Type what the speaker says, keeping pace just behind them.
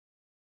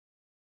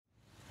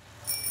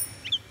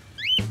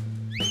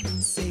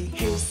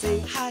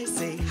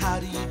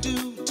do you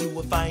do to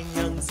a fine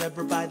young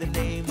zebra by the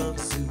name of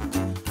Zoo?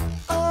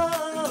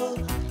 Oh,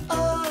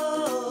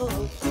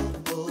 oh, oh,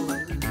 oh.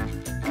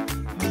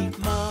 Meet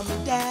Mom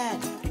and Dad,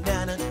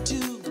 Nana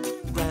too,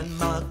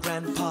 Grandma,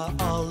 Grandpa,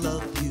 all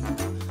of you.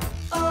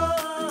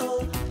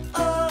 Oh,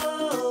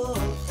 oh,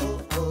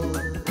 oh, oh.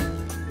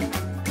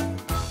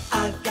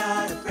 I've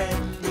got a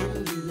friend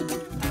in you.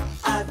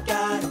 I've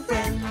got a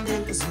friend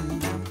in the zoo.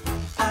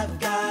 I've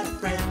got a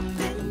friend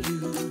in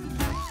you.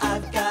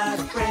 I've got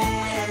a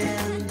friend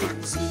in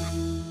the zoo.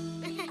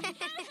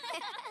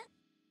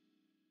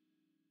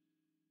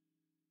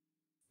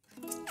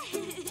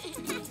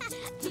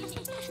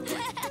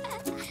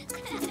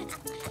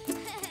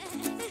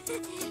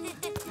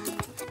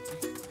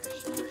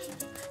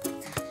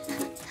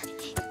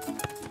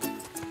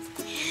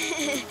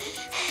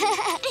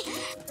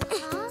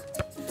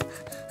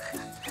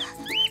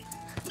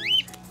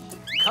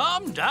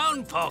 Calm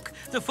down, Pock.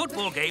 The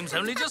football game's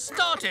only just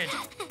started.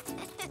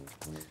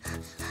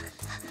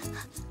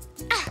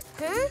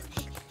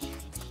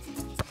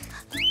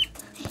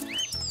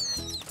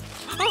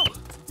 Oh,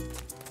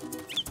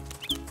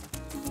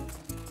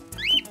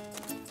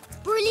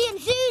 Brilliant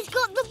Zoo's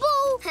got the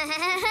ball.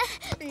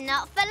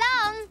 Not for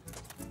long.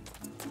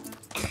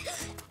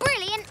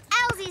 Brilliant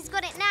Elzee's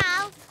got it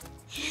now.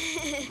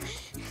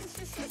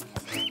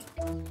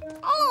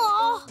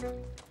 Oh,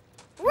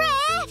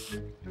 Ref!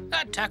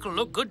 that tackle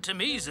looked good to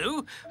me,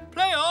 Zoo.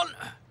 Play on.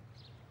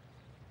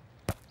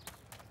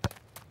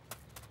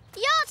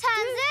 Your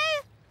turn,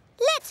 Zoo.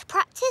 Let's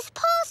practice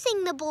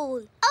passing the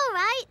ball. All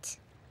right.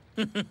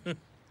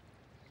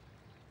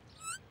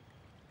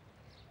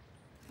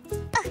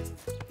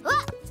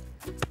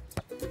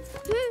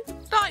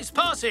 Nice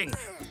passing.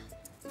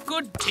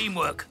 Good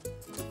teamwork.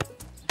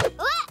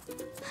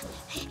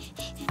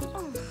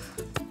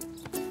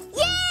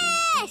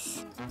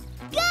 Yes!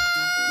 Go!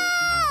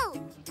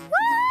 Woo!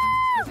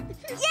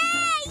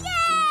 Yeah,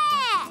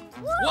 yeah!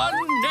 Woo!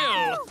 1-0.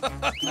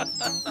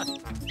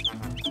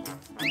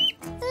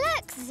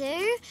 Look,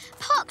 Zoo.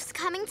 Pock's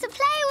coming to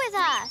play with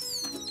us.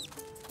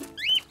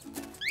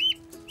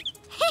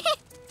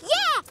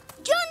 Yeah!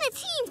 Join the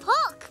team,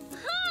 Pock.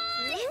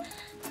 Hi!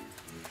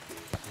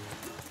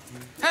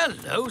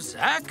 Hello,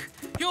 Zach.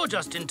 You're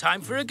just in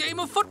time for a game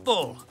of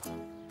football.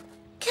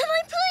 Can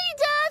I play,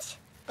 Dad?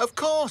 Of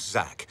course,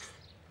 Zach.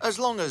 As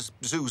long as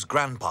Zoo's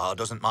grandpa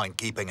doesn't mind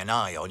keeping an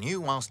eye on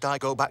you whilst I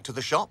go back to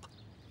the shop.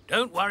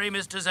 Don't worry,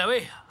 Mr.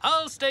 Zoe.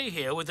 I'll stay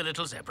here with the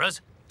little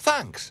zebras.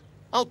 Thanks.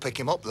 I'll pick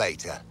him up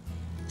later.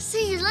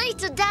 See you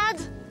later, Dad.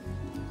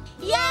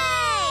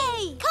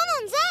 Yay! Come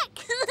on,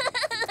 Zach.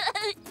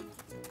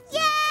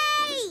 Yay!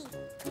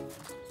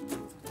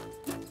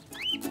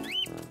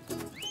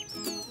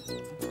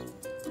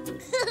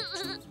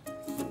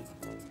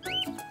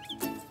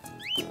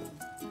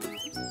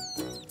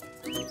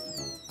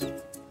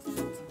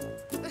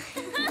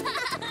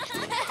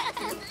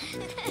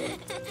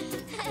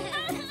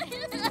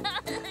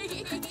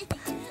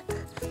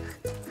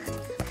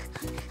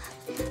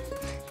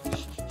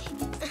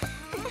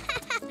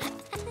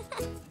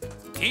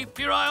 Keep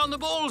your eye on the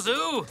ball,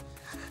 Zoo.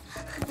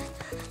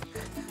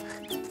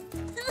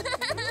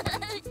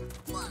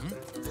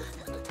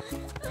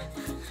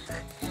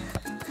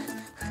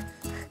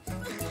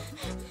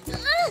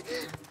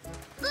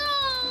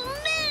 Oh,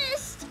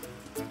 missed!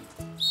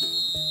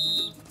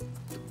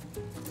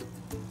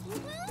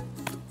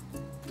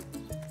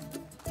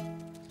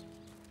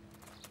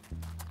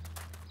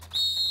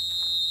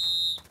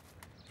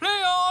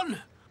 Play on.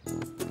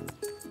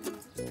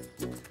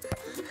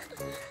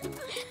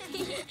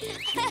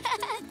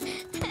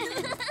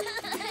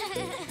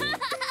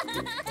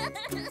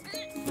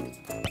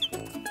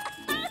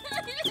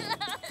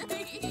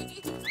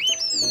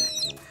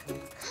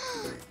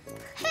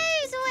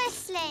 Who's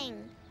whistling?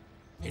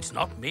 It's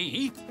not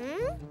me.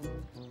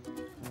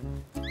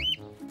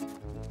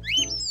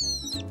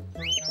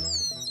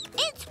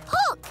 It's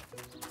Pock.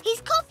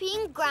 He's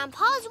copying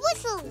Grandpa's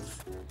whistles.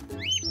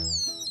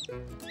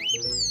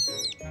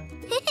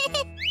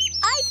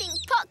 I think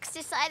Pock's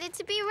decided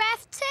to be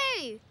ref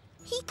too.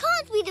 He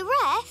can't be the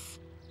ref.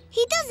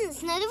 He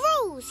doesn't know the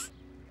rules.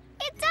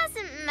 It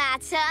doesn't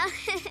matter.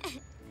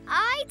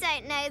 I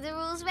don't know the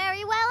rules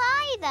very well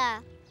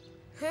either.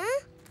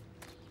 Huh?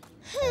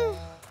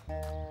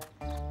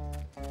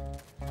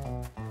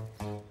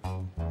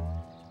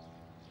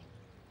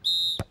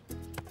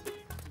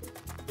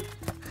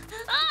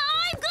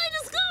 I'm going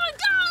to score a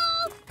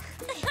goal!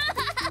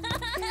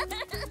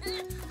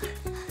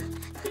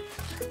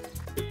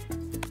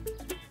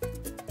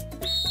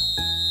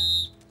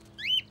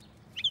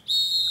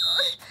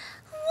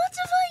 What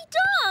have I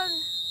done?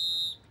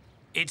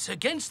 It's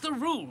against the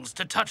rules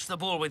to touch the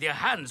ball with your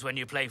hands when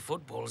you play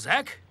football,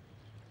 Zach.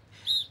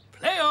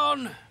 Play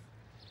on.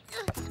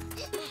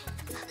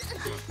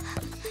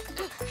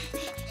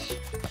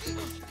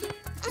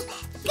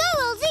 Go,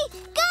 Elzee,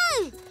 go!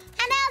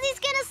 And Elzee's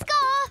gonna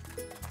score.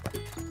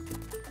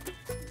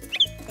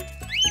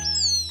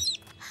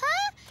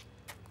 Huh?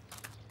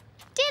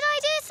 Did I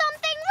do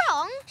something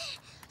wrong?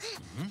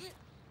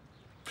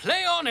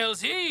 Play on,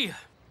 Elzee.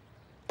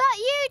 But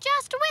you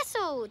just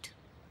whistled.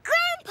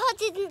 Grandpa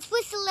didn't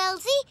whistle,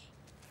 Elzee.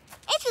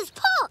 It was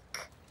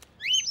Puck.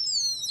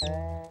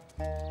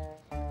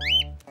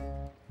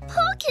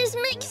 Puck is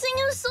mixing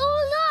us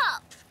all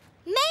up.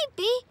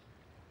 Maybe.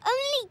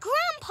 Only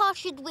Grandpa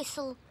should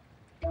whistle.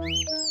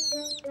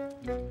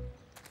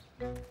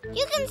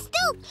 You can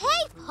still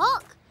play,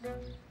 Puck.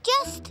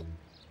 Just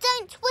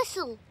don't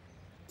whistle.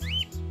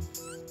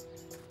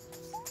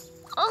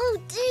 Oh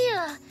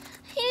dear,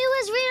 he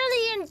was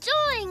really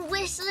enjoying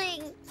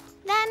whistling.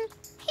 Then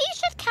he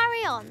should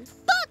carry on.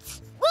 But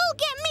we'll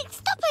get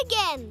mixed up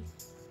again.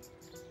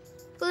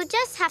 We'll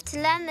just have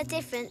to learn the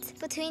difference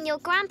between your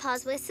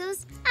grandpa's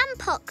whistles and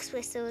Puck's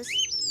whistles.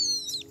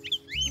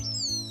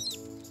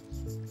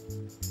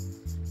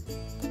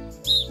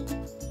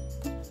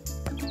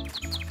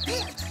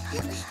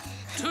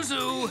 To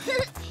Zoo,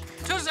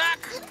 to Zach,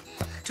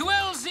 to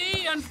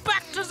Elzee, and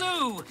back to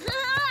Zoo.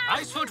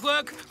 Nice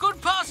footwork,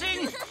 good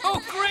passing.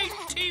 Oh, great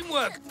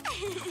teamwork.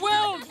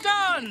 Well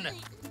done.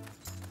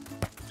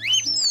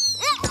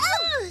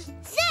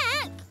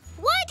 Zach,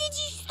 why did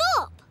you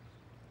stop?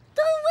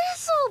 The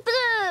whistle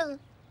blew.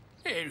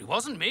 It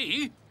wasn't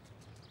me.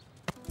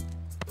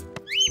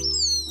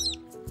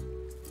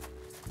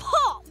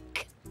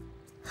 Puck!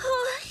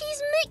 Oh,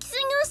 he's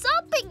mixing us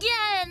up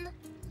again.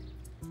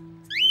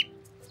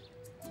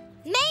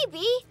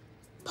 Maybe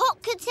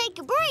Puck could take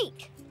a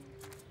break.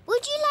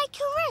 Would you like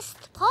a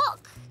rest,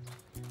 Puck?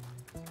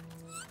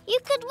 You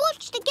could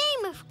watch the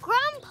game with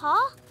Grandpa.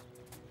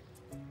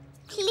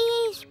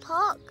 Please,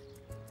 Puck.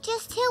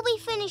 Just till we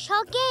finish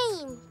our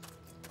game.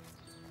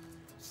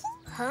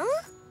 Huh?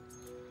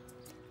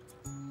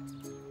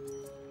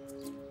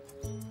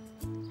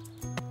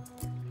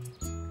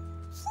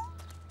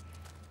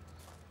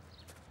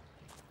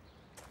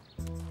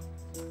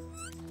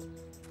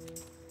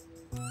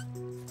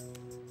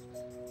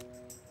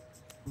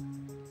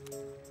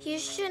 You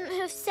shouldn't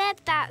have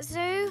said that,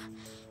 Zoo.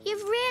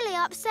 You've really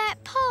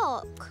upset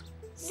Puck.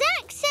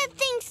 Zach said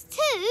things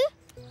too.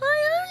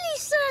 I only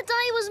said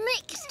I was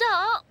mixed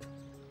up.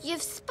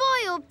 You've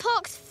spoiled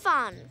Puck's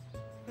fun.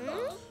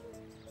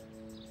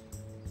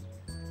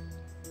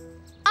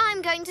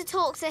 I'm going to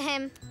talk to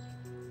him.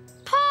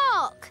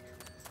 Puck!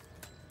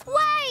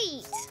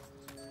 Wait!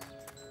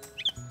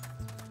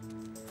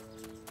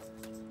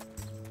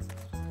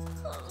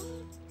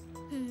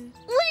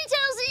 Wait,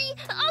 Elzee!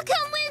 I'll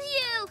come with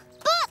you!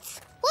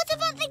 But what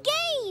about the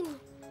game?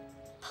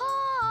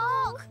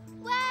 Puck!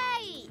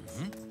 Wait!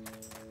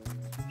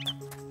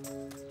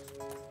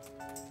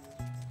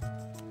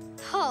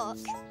 Puck.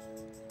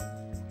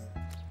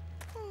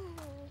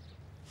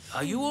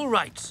 Are you all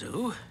right,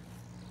 Zoo?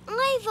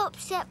 I've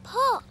upset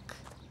Puck.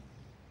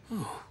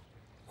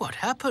 What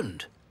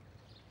happened?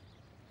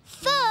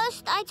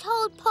 First, I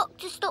told Puck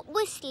to stop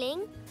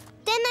whistling.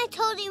 Then I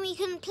told him he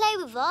couldn't play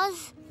with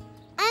us.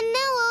 And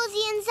now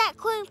Elzee and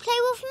Zach won't play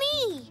with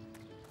me.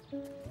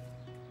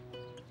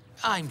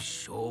 I'm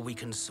sure we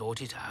can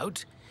sort it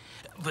out.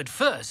 But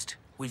first,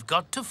 we've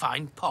got to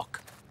find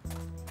Puck.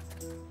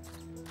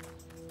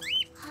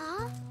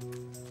 Huh?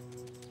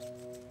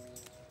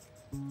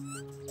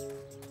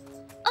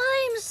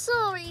 I'm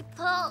sorry,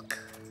 Puck.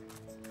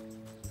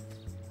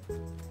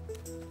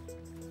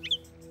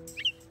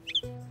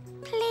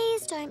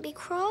 Please don't be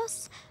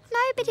cross.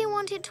 Nobody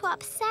wanted to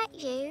upset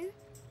you.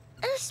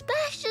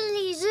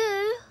 Especially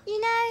Zoo.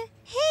 You know,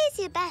 he's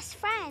your best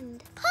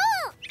friend.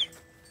 Puck!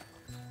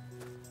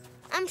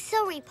 I'm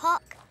sorry,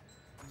 Puck.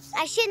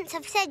 I shouldn't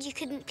have said you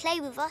couldn't play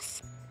with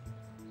us.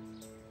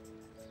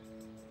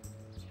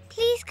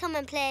 Please come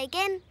and play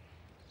again.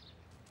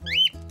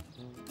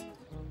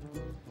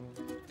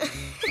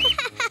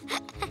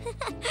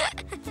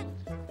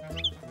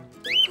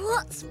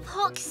 What's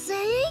Puck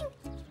saying?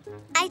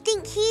 I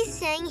think he's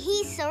saying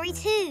he's sorry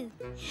too.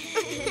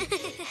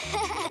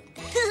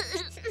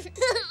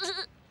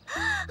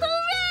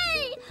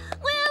 Hooray!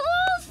 We're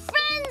all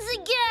friends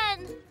again!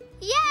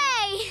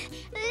 Yay!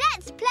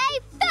 Let's play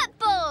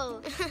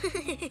football!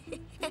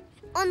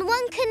 On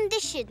one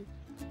condition.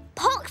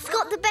 Puck's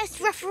got the best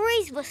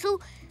referee's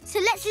whistle, so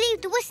let's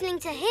leave the whistling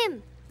to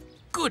him.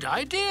 Good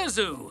idea,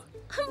 Zoo.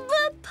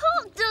 But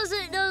Puck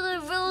doesn't know the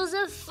rules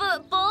of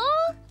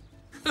football.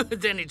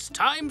 Then it's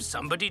time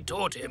somebody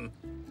taught him.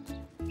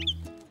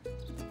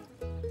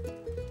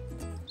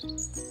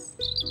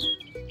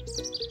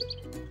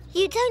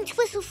 You don't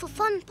whistle for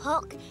fun,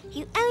 Puck.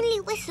 You only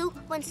whistle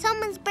when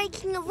someone's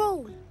breaking a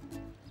rule.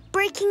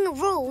 Breaking a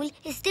rule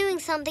is doing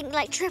something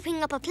like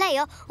tripping up a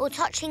player or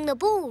touching the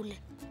ball.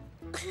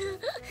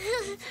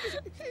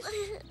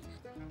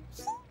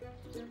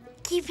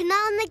 Keep an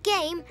eye on the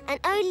game and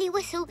only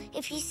whistle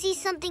if you see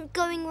something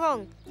going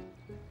wrong.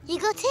 You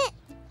got it?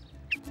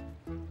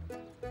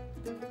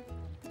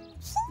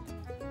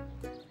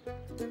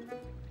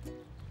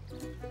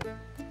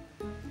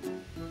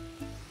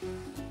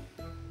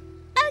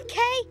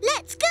 Okay,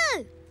 let's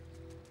go!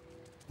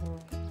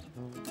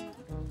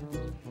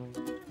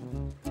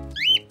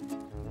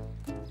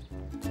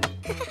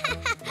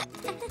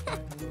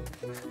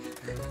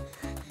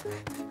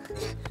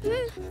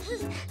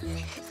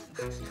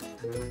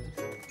 Oh!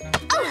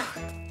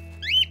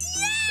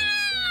 Yeah!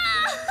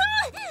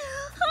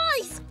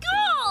 I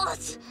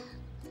scored!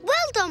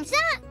 Well done,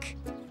 Zach.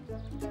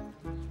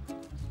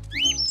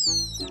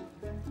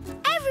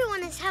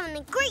 Everyone is having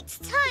a great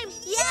time.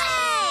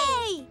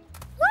 Yay!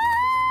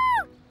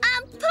 Woo!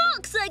 And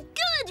Puck's a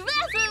good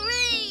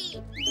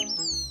referee.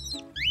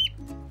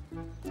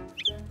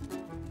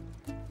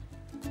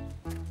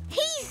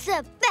 He's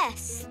the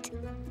best.